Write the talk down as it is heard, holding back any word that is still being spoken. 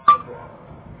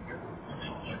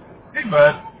Hey,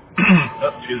 bud.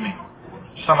 Oh, excuse me.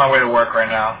 Just on my way to work right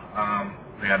now.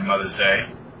 We had Mother's Day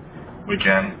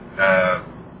weekend,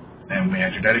 and we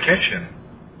had your dedication.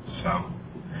 So,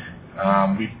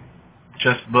 we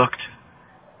just booked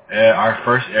our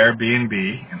first Airbnb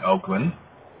in Oakland.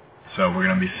 So we're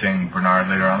going to be seeing Bernard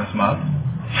later on this month.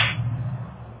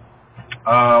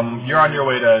 You're on your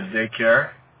way to daycare.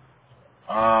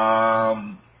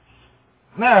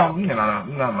 No,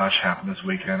 not much happened this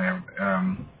weekend.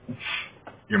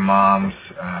 Your mom's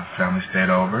family stayed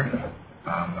over.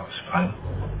 That was fun.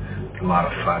 A lot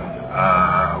of fun.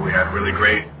 We had really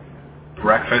great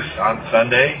breakfast on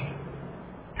Sunday.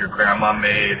 Your grandma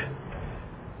made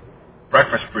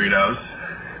breakfast burritos.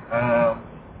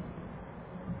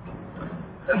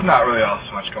 There's not really all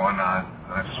so much going on.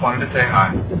 I just wanted to say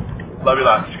hi. Love you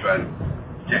lots, good.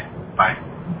 Okay, bye.